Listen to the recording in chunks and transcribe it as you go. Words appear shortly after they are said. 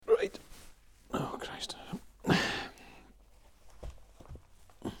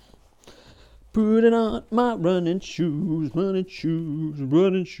Putting on my running shoes, running shoes,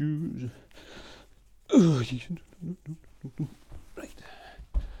 running shoes. Right.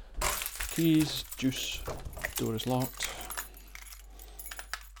 Keys, juice, door is locked.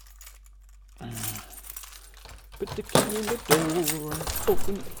 Put the key in the door,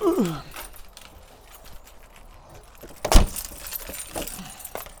 open it.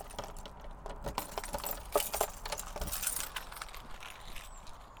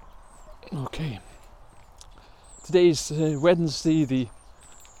 Okay. Today's Wednesday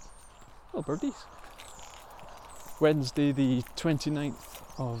Wednesday the 29th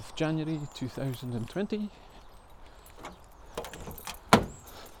of January 2020.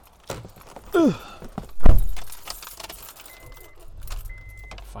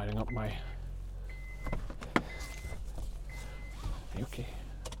 Firing up my... Okay.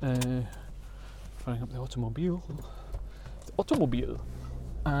 Firing up the automobile.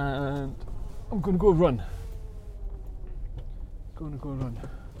 And I'm going to go run.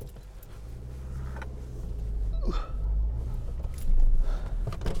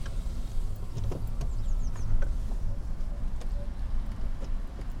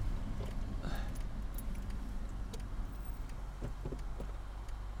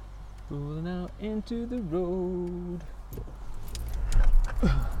 Pulling out into the road.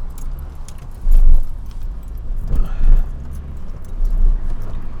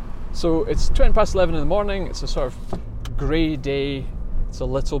 So it's 20 past 11 in the morning. It's a sort of grey day. It's a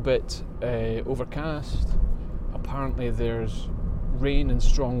little bit overcast. Apparently there's rain and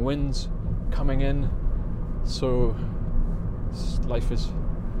strong winds coming in. So life is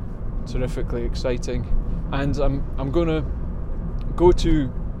terrifically exciting. And I'm going to go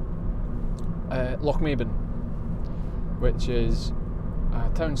to Lochmaben, which is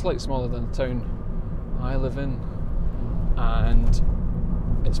a town slightly smaller than the town I live in, and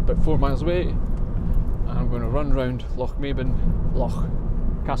it's about 4 miles away, and I'm going to run round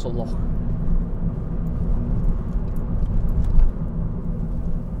Castle Loch.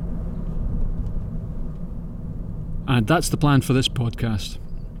 And that's the plan for this podcast.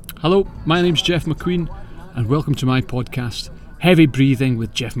 Hello, my name's Jeff McQueen, and welcome to my podcast, Heavy Breathing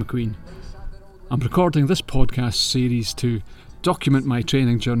with Jeff McQueen. I'm recording this podcast series to document my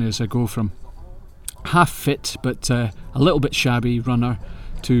training journey as I go from half fit but a little bit shabby runner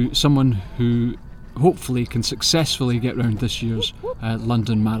to someone who hopefully can successfully get round this year's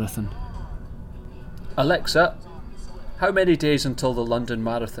London Marathon. Alexa, how many days until the London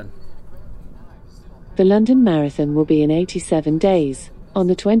Marathon? The London Marathon will be in 87 days, on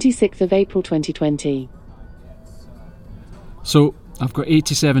the 26th of April 2020. So, I've got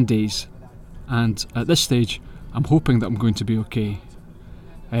 87 days, and at this stage, I'm hoping that I'm going to be okay.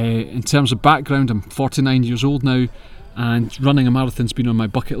 In terms of background, I'm 49 years old now, and running a marathon's been on my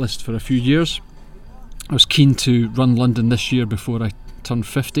bucket list for a few years. I was keen to run London this year before I turned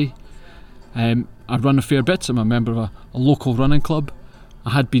 50. I run a fair bit. I'm a member of a local running club.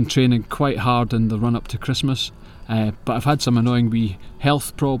 I had been training quite hard in the run-up to Christmas, but I've had some annoying wee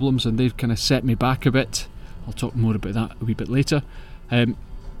health problems, and they've kind of set me back a bit. I'll talk more about that a wee bit later. And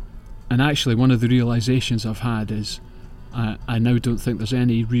actually, one of the realisations I've had is I now don't think there's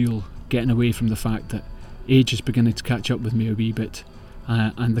any real getting away from the fact that age is beginning to catch up with me a wee bit,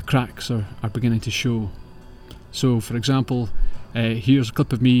 and the cracks are beginning to show. So, for example, here's a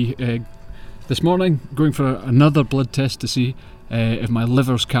clip of me this morning going for another blood test to see if my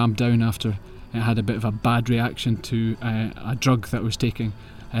liver's calmed down after it had a bit of a bad reaction to a drug that I was taking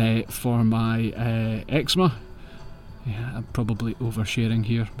for my eczema. Yeah, I'm probably oversharing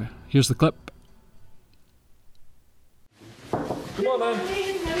here, but here's the clip. Come on, man.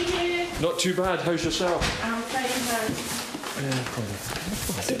 How are you? Not too bad. How's yourself? I'm fine, Yeah,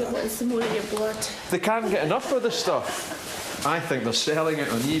 man. I want some more of your blood. they can't get enough of this stuff. I think they're selling it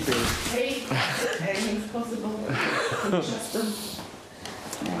on eBay. Hey, anything's possible. Don't trust them.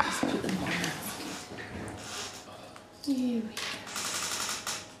 Right, just put them on. Here we go.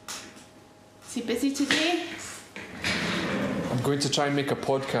 Is he busy today? I'm going to try and make a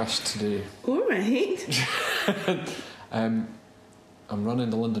podcast today. All right. I'm running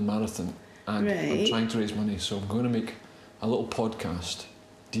the London Marathon, and I'm Right. trying to raise money, so I'm going to make a little podcast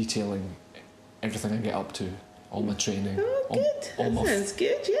detailing everything I get up to, all my training. Oh, good. all That my sounds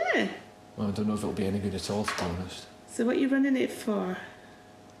good, yeah. Well, I don't know if it'll be any good at all, to be honest, So what are you running it for?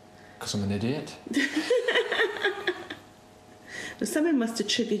 because I'm an idiot. Well, someone must have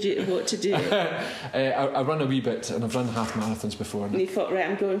triggered you to what to do. I run a wee bit, and I've run half marathons before. And you thought, right,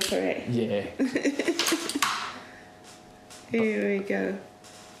 I'm going for it. Yeah. Here we go.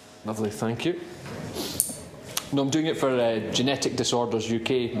 Lovely, thank you. No, I'm doing it for Genetic Disorders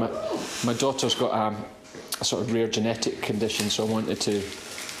UK. My daughter's got a sort of rare genetic condition, so I wanted to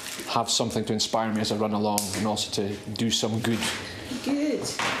have something to inspire me as I run along, and also to do some good. Good.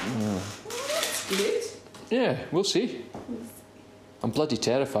 That's good. Yeah, we'll see. I'm bloody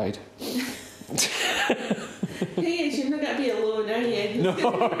terrified. Hey, you're not going to be alone, are you?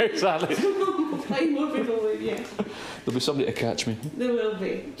 No, exactly. Find more people with you. There'll be somebody to catch me. There will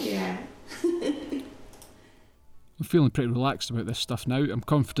be, yeah. I'm feeling pretty relaxed about this stuff now. I'm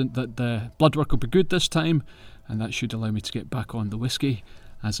confident that the blood work will be good this time, and that should allow me to get back on the whiskey,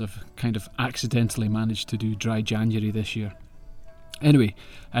 as I've kind of accidentally managed to do dry January this year. Anyway,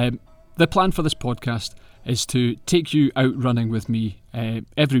 the plan for this podcast is to take you out running with me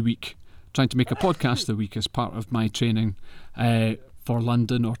every week, trying to make a podcast a week as part of my training for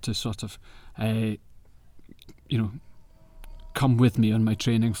London, or to sort of, come with me on my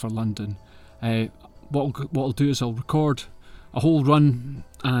training for London. What I'll do is I'll record a whole run,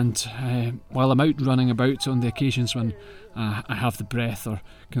 and while I'm out running about, on the occasions when I have the breath or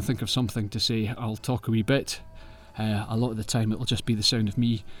can think of something to say, I'll talk a wee bit. A lot of the time it'll just be the sound of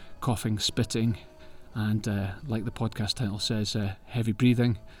me coughing, spitting, and like the podcast title says, heavy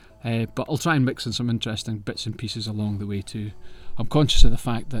breathing. But I'll try and mix in some interesting bits and pieces along the way too. I'm conscious of the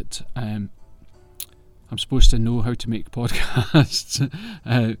fact that I'm supposed to know how to make podcasts,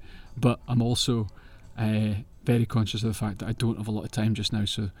 but I'm also very conscious of the fact that I don't have a lot of time just now,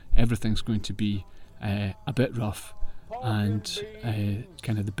 so everything's going to be a bit rough, and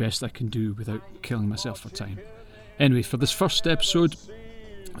kind of the best I can do without killing myself for time. Anyway, for this first episode,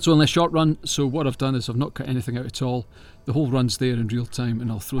 it's only a short run, so what I've done is I've not cut anything out at all. The whole run's there in real time,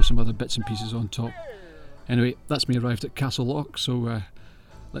 and I'll throw some other bits and pieces on top. Anyway, that's me arrived at Castle Loch, so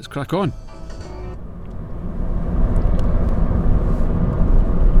let's crack on.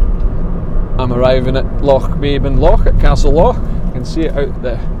 I'm arriving at Loch Maben Loch, at Castle Loch. You can see it out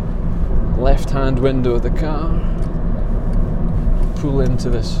the left-hand window of the car. Pull into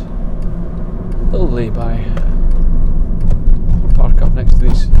this little lay-by. Park up next to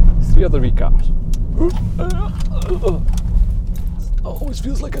these 3 other wee cars. Always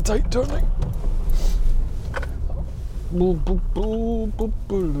feels like a tight turning.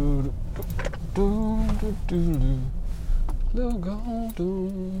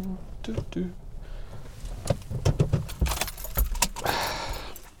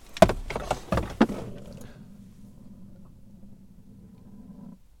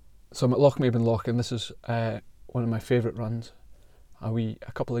 So I'm at Loch Maben Loch, and this is one of my favourite runs. A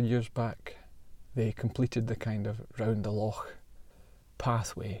couple of years back, they completed the kind of round the loch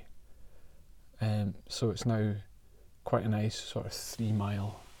pathway, so it's now quite a nice sort of 3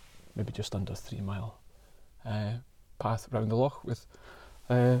 mile, maybe just under 3 mile path round the loch, with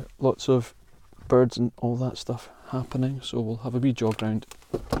lots of birds and all that stuff happening. So we'll have a wee jog round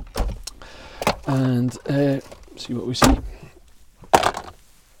and see what we see.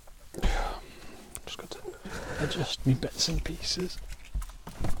 Just got to adjust me bits and pieces.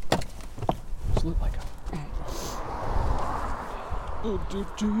 Does look like a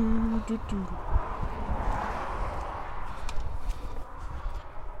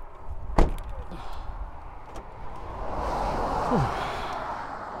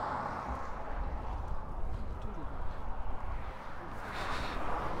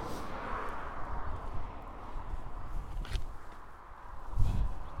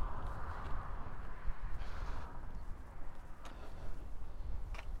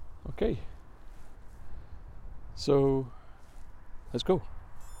Okay, so let's go.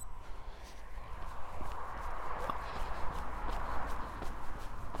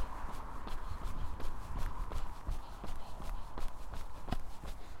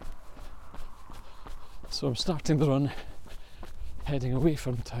 So I'm starting the run, heading away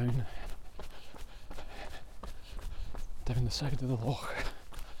from town, down the side of the loch,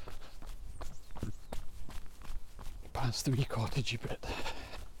 past the wee cottagey bit.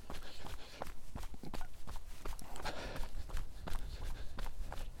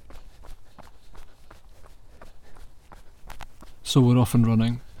 So we're off and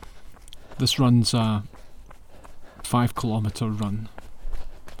running. This run's a 5 kilometre run,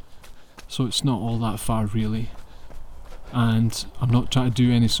 so it's not all that far really, and I'm not trying to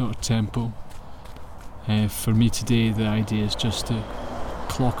do any sort of tempo. For me today, the idea is just to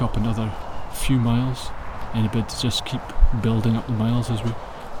clock up another few miles in a bid to just keep building up the miles as we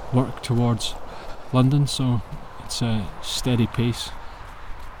work towards London, so it's a steady pace,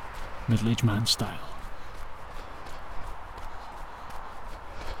 middle-aged man style.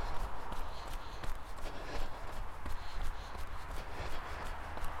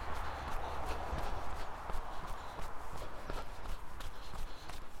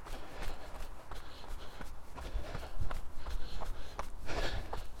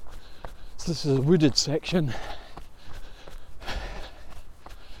 this is a wooded section.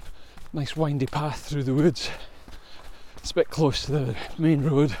 Nice windy path through the woods. It's a bit close to the main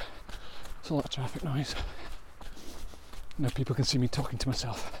road. There's a lot of traffic noise. Now people can see me talking to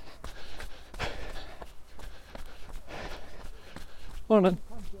myself. Morning.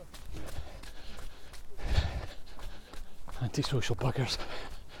 Antisocial buggers.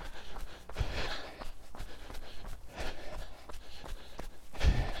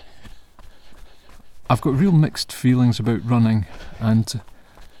 I've got real mixed feelings about running and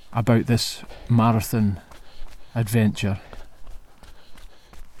about this marathon adventure.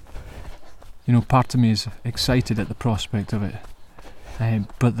 You know, part of me is excited at the prospect of it,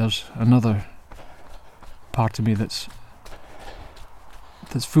 but there's another part of me that's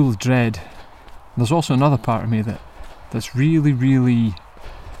full of dread. There's also another part of me that's really, really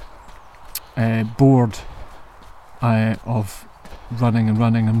bored of running and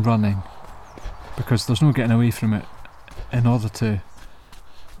running and running, because there's no getting away from it. In order to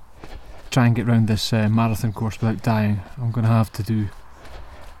try and get round this marathon course without dying, I'm going to have to do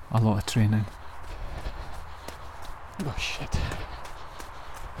a lot of training. Oh shit.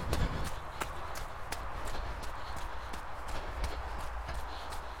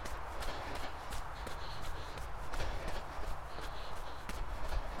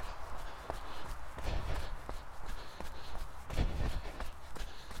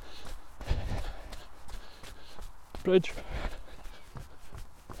 Bridge.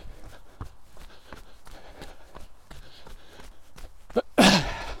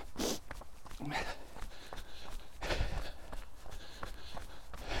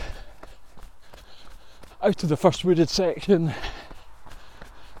 Out of the first wooded section.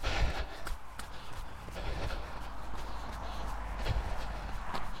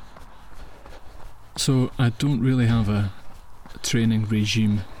 So I don't really have a training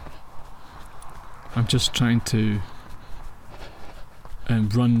regime. I'm just trying to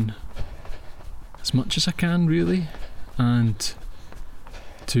run as much as I can, really, and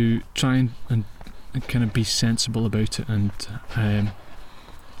to try and kind of be sensible about it and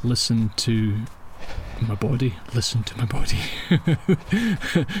listen to my body.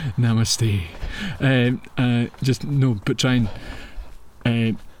 Namaste. But try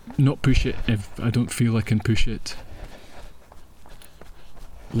and not push it if I don't feel I can push it.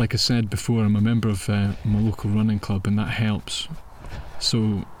 Like I said before, I'm a member of my local running club, and that helps.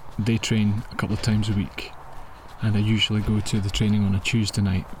 So they train a couple of times a week, and I usually go to the training on a Tuesday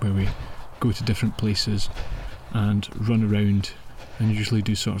night, where we go to different places and run around, and usually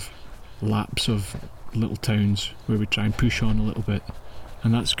do sort of laps of little towns where we try and push on a little bit.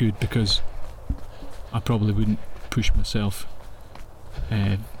 And that's good, because I probably wouldn't push myself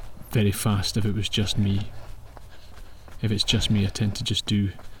very fast if it was just me. If it's just me, I tend to just do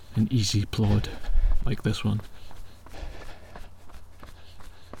an easy plod like this one.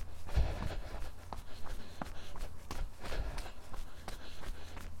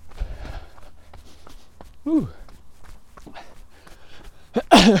 Ooh.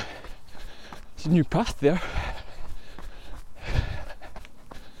 There's a new path there.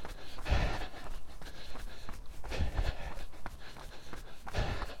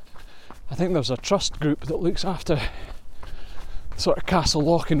 I think there's a trust group that looks after sort of Castle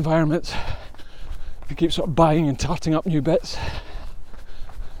Lock environments. They keep sort of buying and tarting up new bits.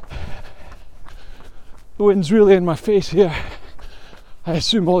 The wind's really in my face here. I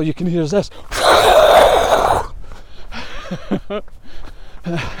assume all you can hear is this.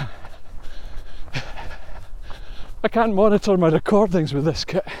 I can't monitor my recordings with this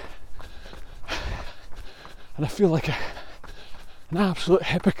kit, and I feel like an absolute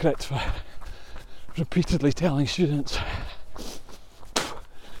hypocrite for repeatedly telling students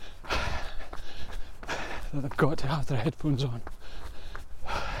that they've got to have their headphones on.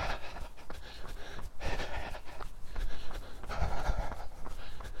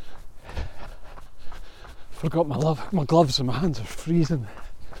 Forgot my gloves and my hands are freezing.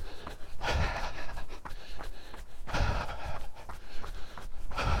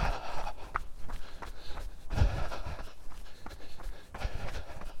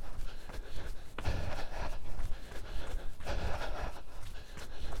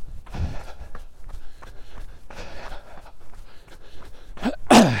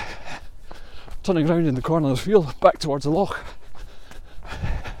 Turning round in the corner of the field, back towards the loch.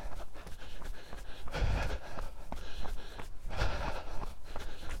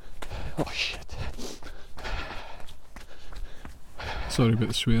 Oh shit. Sorry about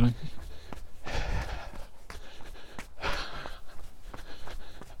the swearing.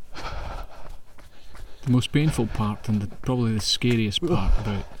 The most painful part, and probably the scariest part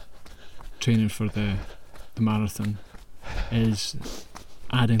about training for the marathon is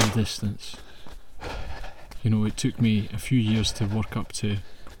adding the distance. It took me a few years to work up to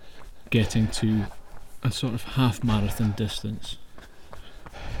getting to a sort of half marathon distance,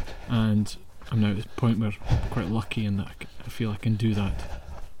 and I'm now at the point where I'm quite lucky in that I feel I can do that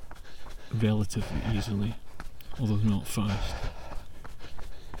relatively easily, although not fast.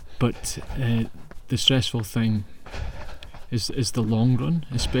 But the stressful thing is the long run,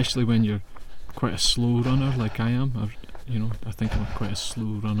 especially when you're quite a slow runner like I am. I think I'm quite a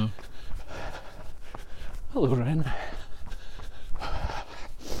slow runner. Hello, Ren.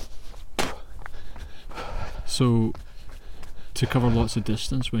 So, to cover lots of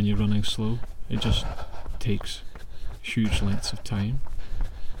distance when you're running slow, it just takes huge lengths of time.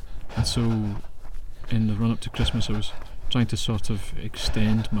 And so, in the run up to Christmas, I was trying to sort of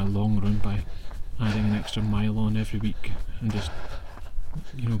extend my long run by adding an extra mile on every week and just,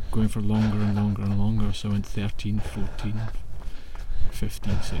 going for longer and longer and longer. So I went 13, 14,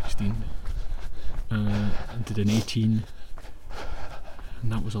 15, 16. And did an 18,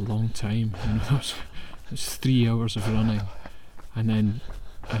 and that was a long time. It was 3 hours of running, and then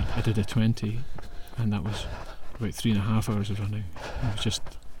I did a 20, and that was about 3.5 hours of running. It was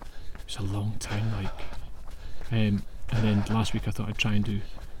a long time, and then last week I thought I'd try and do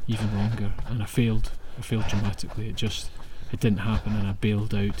even longer, and I failed dramatically. It didn't happen, and I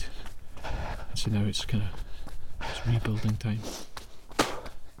bailed out, and so now it's rebuilding time.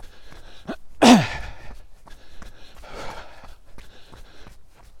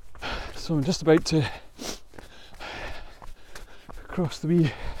 So I'm just about to cross the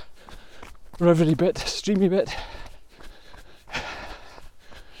wee rivery bit, streamy bit,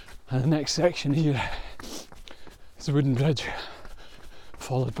 and the next section here is a wooden bridge,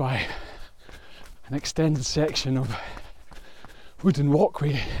 followed by an extended section of wooden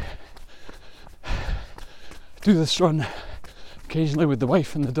walkway. I do this run occasionally with the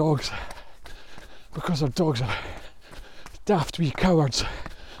wife and the dogs, because our dogs are daft wee cowards.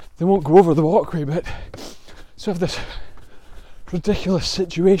 They won't go over the walkway bit, so I have this ridiculous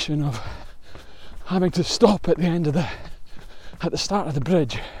situation of having to stop at the start of the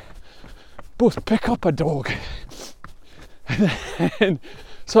bridge, both pick up a dog and then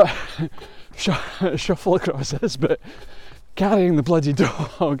sort of shuffle across this bit, carrying the bloody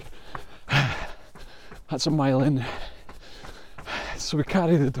dog. That's a mile in. So we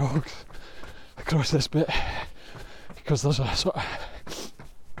carry the dogs across this bit because there's a sort of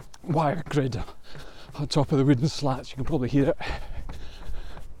wire grid on top of the wooden slats. You can probably hear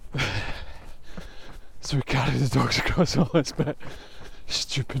it. So we carry the dogs across all this bit.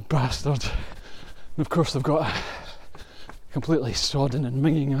 Stupid bastards. And of course they've got a completely sodden and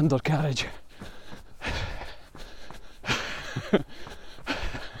minging undercarriage.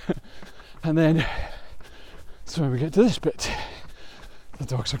 And then, so when we get to this bit, the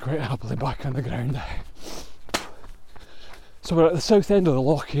dogs are quite happily back on the ground. So we're at the south end of the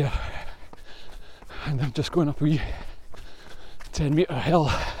loch here, and I'm just going up a wee 10-metre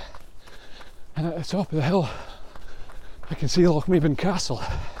hill, and at the top of the hill I can see Lochmaben Castle.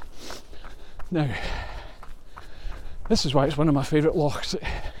 Now, this is why it's one of my favourite lochs,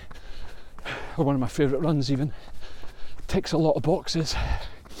 or one of my favourite runs even. It ticks a lot of boxes.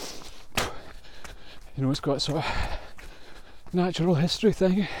 It's got sort of natural history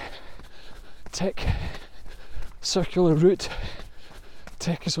thing, tick. Circular route,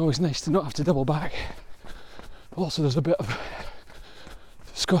 tick. Is always nice to not have to double back. Also, there's a bit of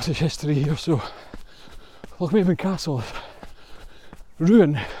Scottish history here, so Lochmaben Castle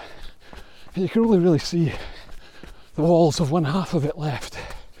ruin, and you can only really see the walls of one half of it left.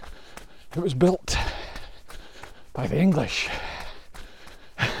 It was built by the English.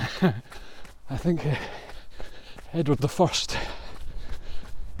 I think Edward I,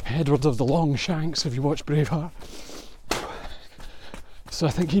 Edward of the Long Shanks, if you watch Braveheart. So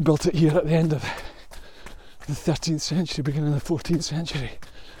I think he built it here at the end of the 13th century, beginning of the 14th century,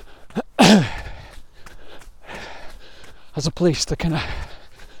 as a place to kind of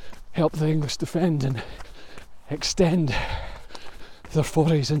help the English defend and extend their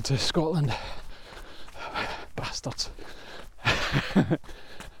forays into Scotland. Bastards.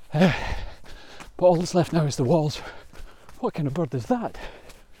 But all that's left now is the walls. What kind of bird is that?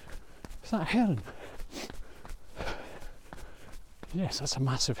 Is that a heron? Yes, that's a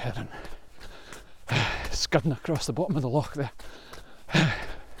massive heron. Scudding across the bottom of the loch there.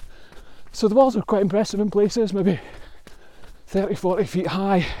 So the walls are quite impressive in places, maybe 30-40 feet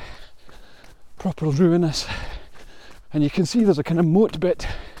high, proper ruinous. And you can see there's a kind of moat bit,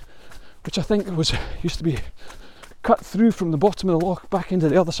 which I think used to be cut through from the bottom of the loch back into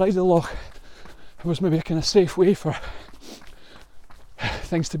the other side of the loch was maybe a kind of safe way for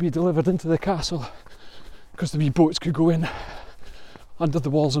things to be delivered into the castle, because the wee boats could go in under the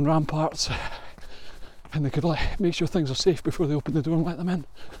walls and ramparts and they could make sure things are safe before they open the door and let them in.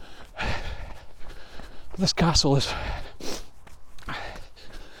 But this castle is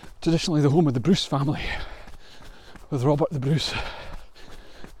traditionally the home of the Bruce family, with Robert the Bruce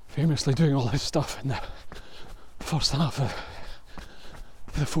famously doing all his stuff in the first half of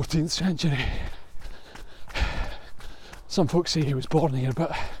the 14th century. Some folks say he was born here,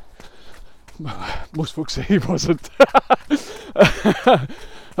 but most folks say he wasn't.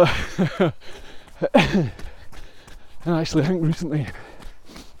 And actually I think recently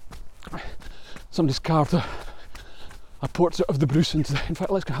somebody's carved a portrait of the Bruce into, in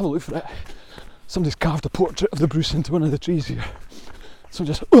fact let's go have a look for it. Somebody's carved a portrait of the Bruce into one of the trees here. So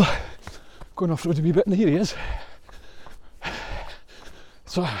just going off road a wee bit, and here he is.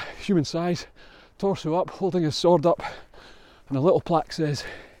 So human size, torso up, holding his sword up, and a little plaque says,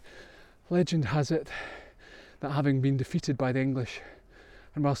 "Legend has it that having been defeated by the English,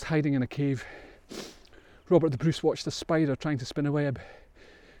 and whilst hiding in a cave, Robert the Bruce watched a spider trying to spin a web.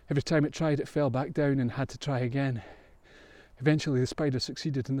 Every time it tried, it fell back down and had to try again. Eventually the spider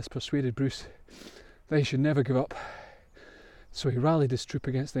succeeded, and this persuaded Bruce that he should never give up. So he rallied his troop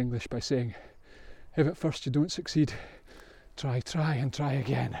against the English by saying, 'If at first you don't succeed, try and try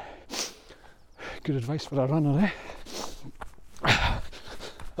again.'" Good advice for a runner, eh?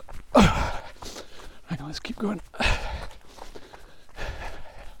 Hang on, let's keep going.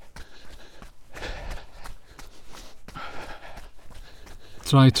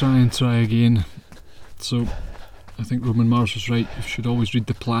 Try and try again. So I think Roman Mars was right, you should always read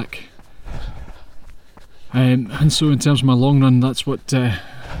the plaque. And so in terms of my long run, that's what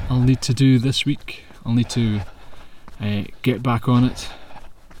I'll need to do this week. I'll need to get back on it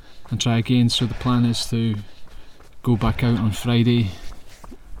and try again. So the plan is to go back out on Friday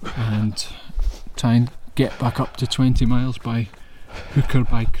and try and get back up to 20 miles by hook or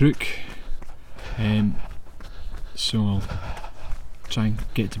by crook. So I'll try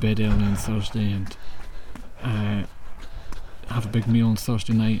and get to bed early on Thursday and have a big meal on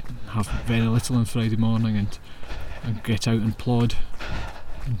Thursday night, have very little on Friday morning, and get out and plod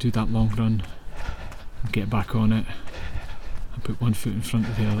and do that long run and get back on it and put one foot in front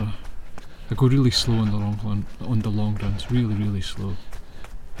of the other. I go really slow on the long runs, really slow,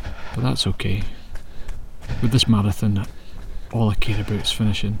 but that's okay. With this marathon, all I care about is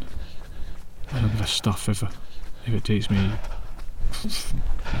finishing. I don't give a stuff if it takes me,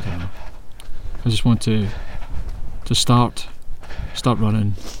 I don't know. I just want to start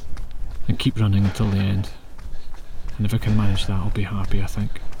running and keep running until the end, and if I can manage that, I'll be happy, I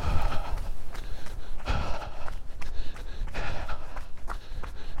think.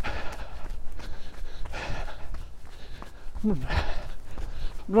 I'm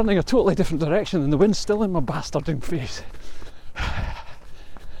running a totally different direction and the wind's still in my bastarding face.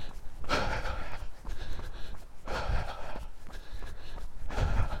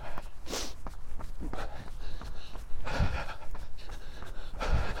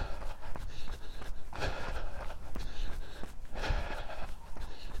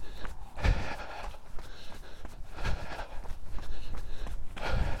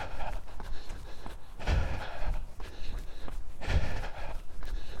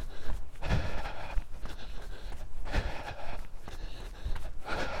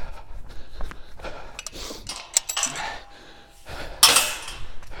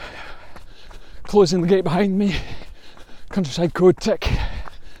 Closing the gate behind me, countryside code tick.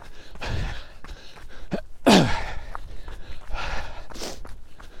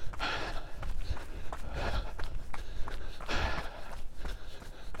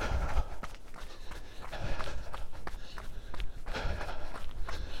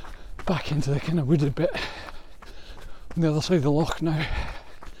 Back into the kind of wooded bit on the other side of the loch now.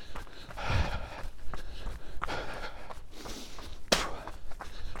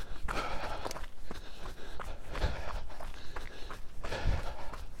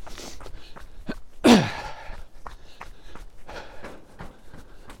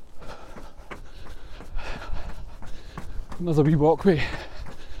 Another wee walkway.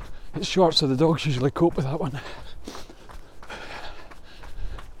 It's short, so the dogs usually cope with that one.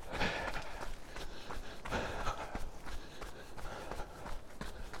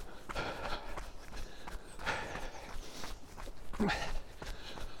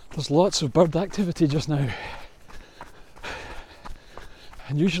 There's lots of bird activity just now,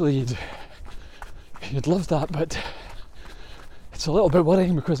 and usually you'd love that, but it's a little bit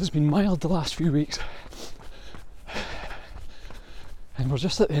worrying because it's been mild the last few weeks. we're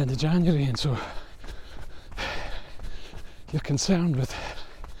just at the end of January, and so you're concerned with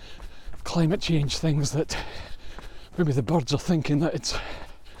climate change things that maybe the birds are thinking that it's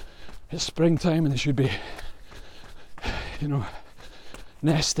springtime and they should be, you know,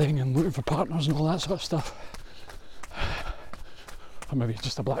 nesting and looking for partners and all that sort of stuff. Or maybe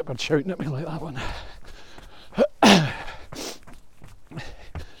just a blackbird shouting at me like that one.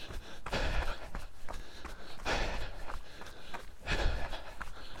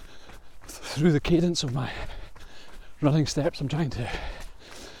 Through the cadence of my running steps, I'm trying to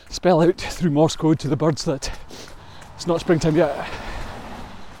spell out through Morse code to the birds that it's not springtime yet.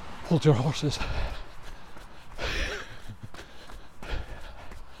 Hold your horses.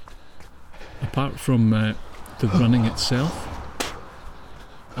 Apart from the running itself,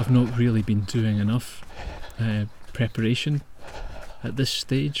 I've not really been doing enough preparation at this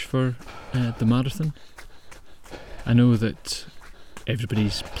stage for the marathon. I know that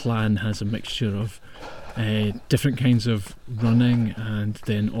everybody's plan has a mixture of different kinds of running, and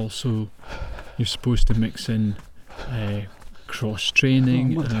then also you're supposed to mix in cross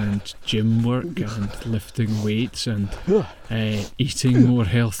training and gym work and lifting weights and eating more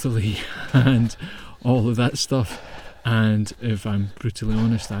healthily and all of that stuff. And if I'm brutally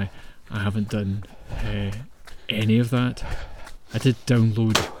honest, I haven't done any of that. I did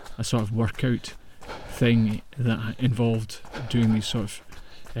download a sort of workout thing that involved doing these sort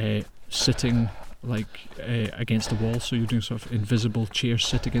of sitting like against the wall, so you're doing sort of invisible chair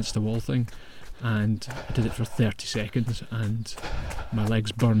sit against the wall thing, and I did it for 30 seconds and my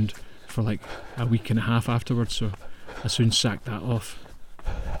legs burned for like a week and a half afterwards, so I soon sacked that off.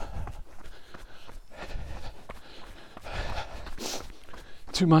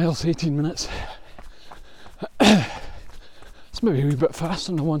 Two miles, 18 minutes. It's maybe a wee bit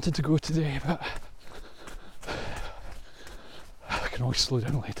faster than I wanted to go today, but I can always slow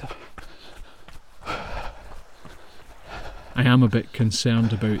down later. I am a bit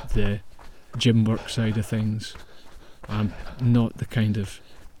concerned about the gym work side of things. I'm not the kind of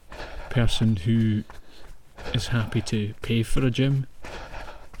person who is happy to pay for a gym.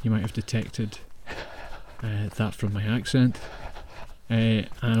 You might have detected that from my accent.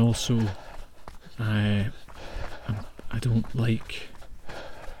 And also, I don't really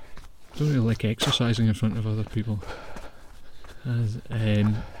like exercising in front of other people.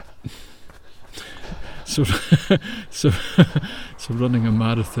 So running a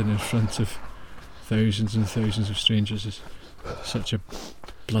marathon in front of thousands and thousands of strangers is such a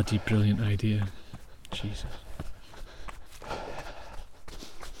bloody brilliant idea. Jesus.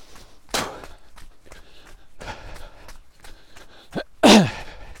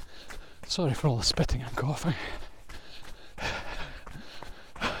 Sorry for all the spitting and coughing.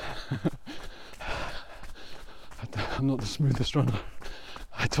 I'm not the smoothest runner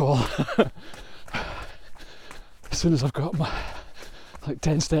at all. As soon as I've got my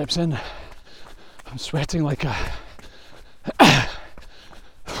 10 steps in, I'm sweating like the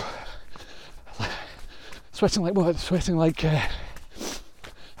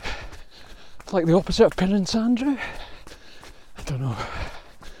opposite of Prince Andrew. I don't know.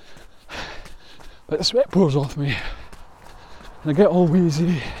 But the sweat pours off me and I get all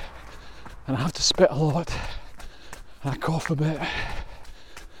wheezy and I have to spit a lot and I cough a bit.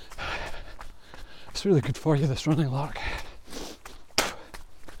 It's really good for you, this running lark.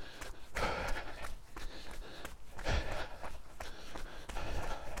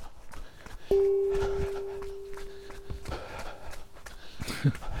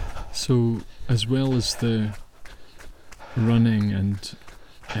 So, as well as the running and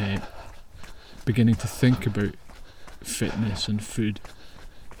beginning to think about fitness and food,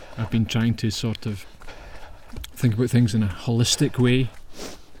 I've been trying to sort of think about things in a holistic way,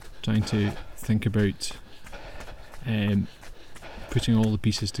 trying to think about putting all the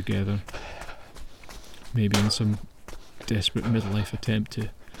pieces together, maybe in some desperate midlife attempt to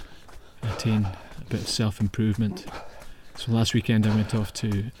attain a bit of self-improvement. So last weekend I went off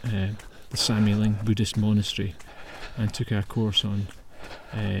to the Samyeling Buddhist monastery and took a course on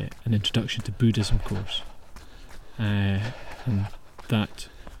an introduction to Buddhism course, and that,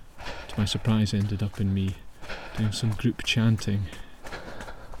 to my surprise, ended up in me doing some group chanting,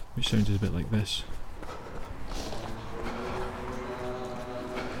 which sounded a bit like this.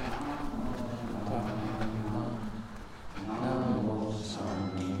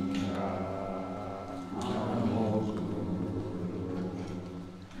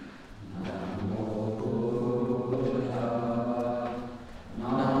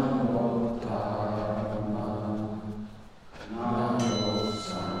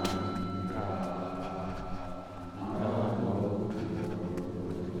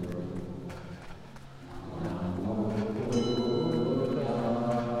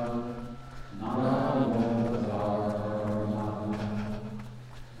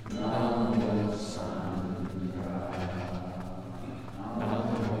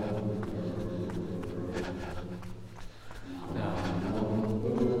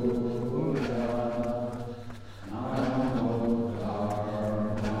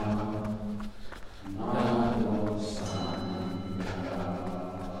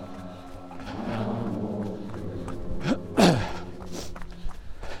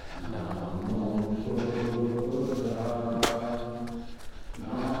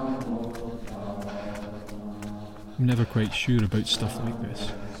 I'm never quite sure about stuff like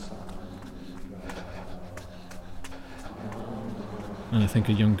this. And I think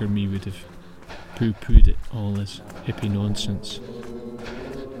a younger me would have poo-pooed it all as hippie nonsense.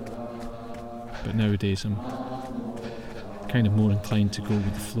 But nowadays I'm kind of more inclined to go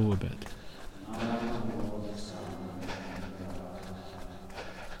with the flow a bit.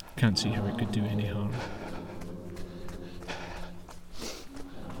 Can't see how it could do any harm.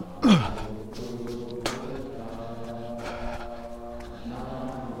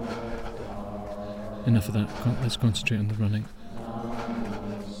 Enough of that, let's concentrate on the running.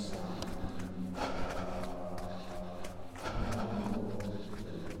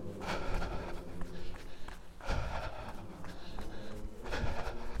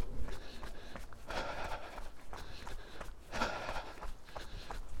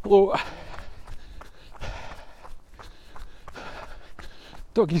 Hello.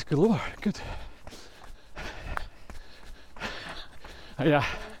 Doggies galore, good. Yeah,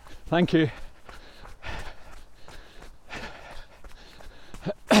 thank you.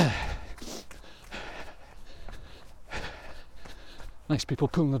 Nice people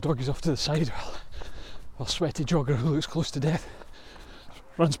pulling their doggies off to the side while sweaty jogger who looks close to death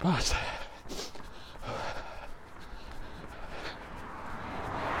runs past.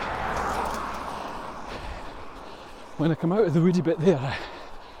 When I come out of the woody bit there,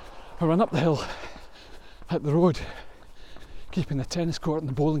 I run up the hill, hit the road, keeping the tennis court and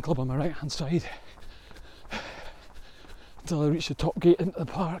the bowling club on my right hand side until I reach the top gate into the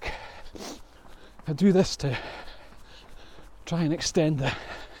park. I do this to try and extend the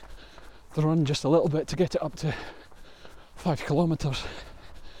run just a little bit to get it up to 5 kilometres,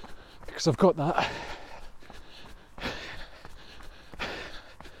 because I've got that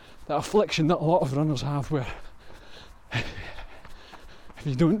affliction that a lot of runners have, where if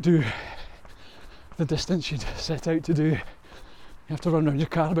you don't do the distance you'd set out to do, you have to run around your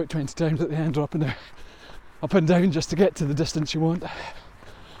car about 20 times at the end, or up and down just to get to the distance you want.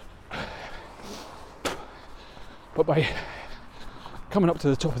 But by coming up to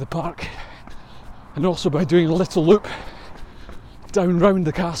the top of the park, and also by doing a little loop down round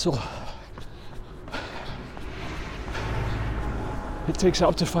the castle, it takes it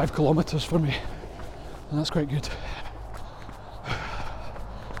up to 5 kilometres for me, and that's quite good.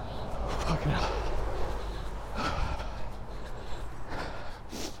 Fucking hell.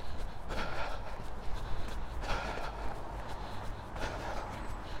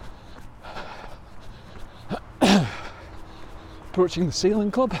 Approaching the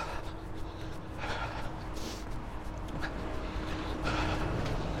sailing club.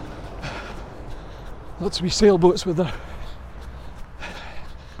 Lots of wee sailboats with their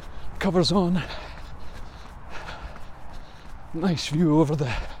covers on. Nice view over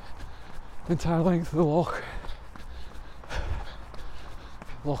the entire length of the loch.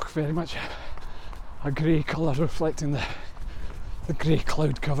 Loch very much a grey colour, reflecting the grey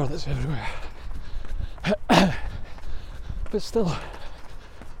cloud cover that's everywhere. But still,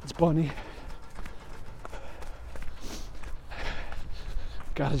 it's bonny.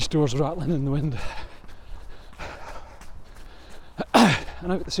 Garage doors rattling in the wind.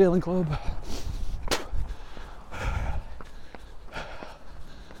 And out at the sailing club.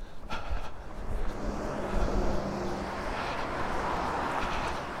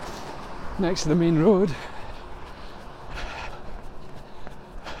 Next to the main road.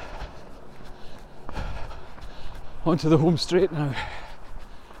 Onto the home straight now.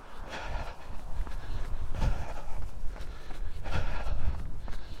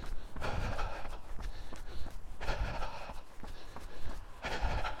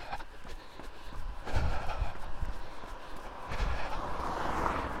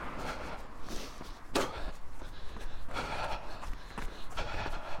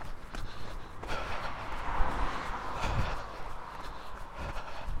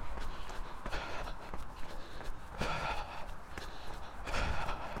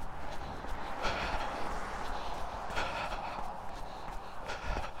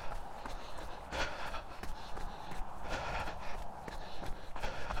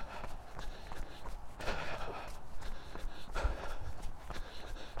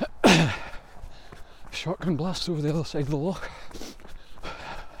 Shotgun blast over the other side of the loch.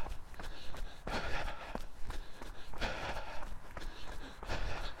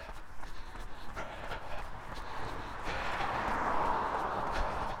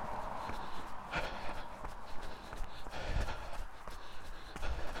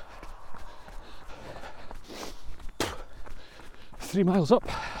 Three miles up,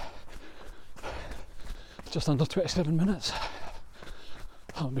 just under 27 minutes.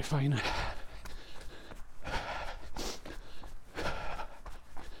 That'll be fine.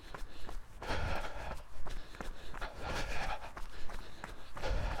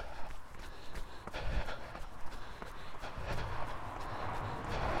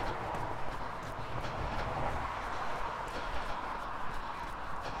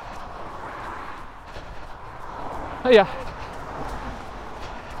 Hiya.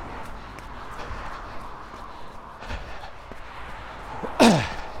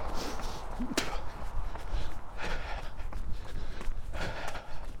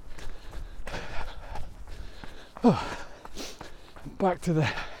 Back to the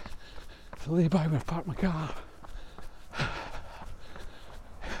lay-by where I parked my car.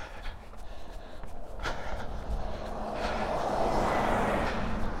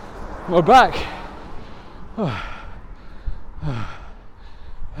 We're back.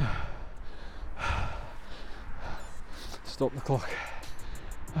 Stop the clock.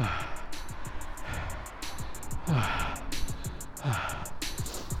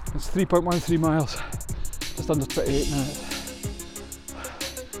 It's 3.13 miles, just under 28 minutes.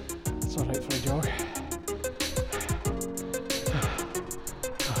 It's alright for a jog.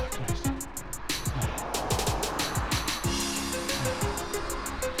 Oh, Christ.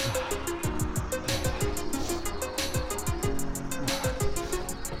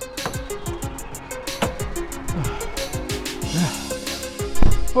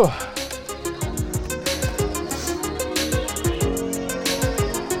 Oh.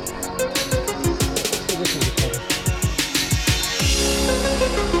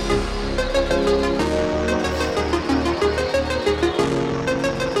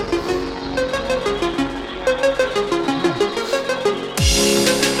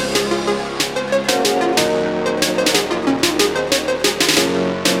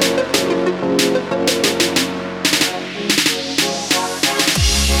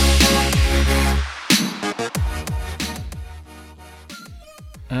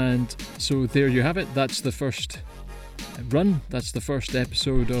 And so there you have it. That's the first run. That's the first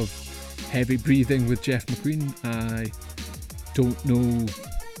episode of Heavy Breathing with Jeff McQueen. I don't know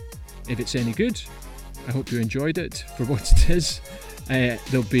if it's any good. I hope you enjoyed it for what it is.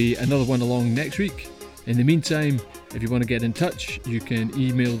 There'll be another one along next week. In the meantime, if you want to get in touch, you can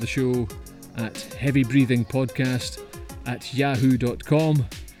email the show at heavybreathingpodcast@yahoo.com.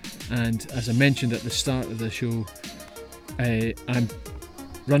 And as I mentioned at the start of the show, I'm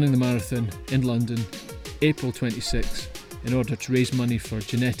running the marathon in London, April 26th, in order to raise money for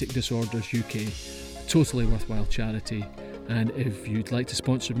Genetic Disorders UK, a totally worthwhile charity. And if you'd like to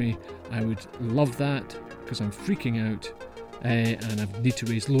sponsor me, I would love that, because I'm freaking out and I need to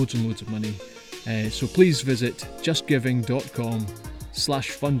raise loads and loads of money. So please visit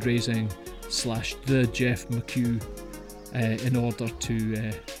justgiving.com/fundraising/the-Jeff-McHugh in order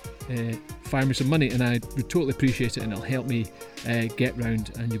to fire me some money, and I would totally appreciate it, and it'll help me get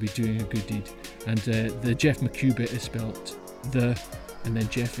round, and you'll be doing a good deed. And the Jeff McHugh bit is spelt the, and then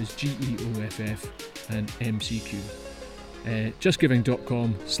Jeff is GEOFF and MCQ.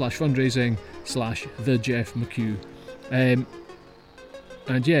 justgiving.com/fundraising/the-Jeff-McHugh. And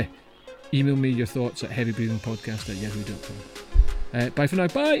yeah, email me your thoughts at heavybreathingpodcast@yahoo.com. Bye for now.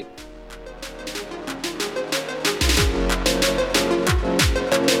 Bye.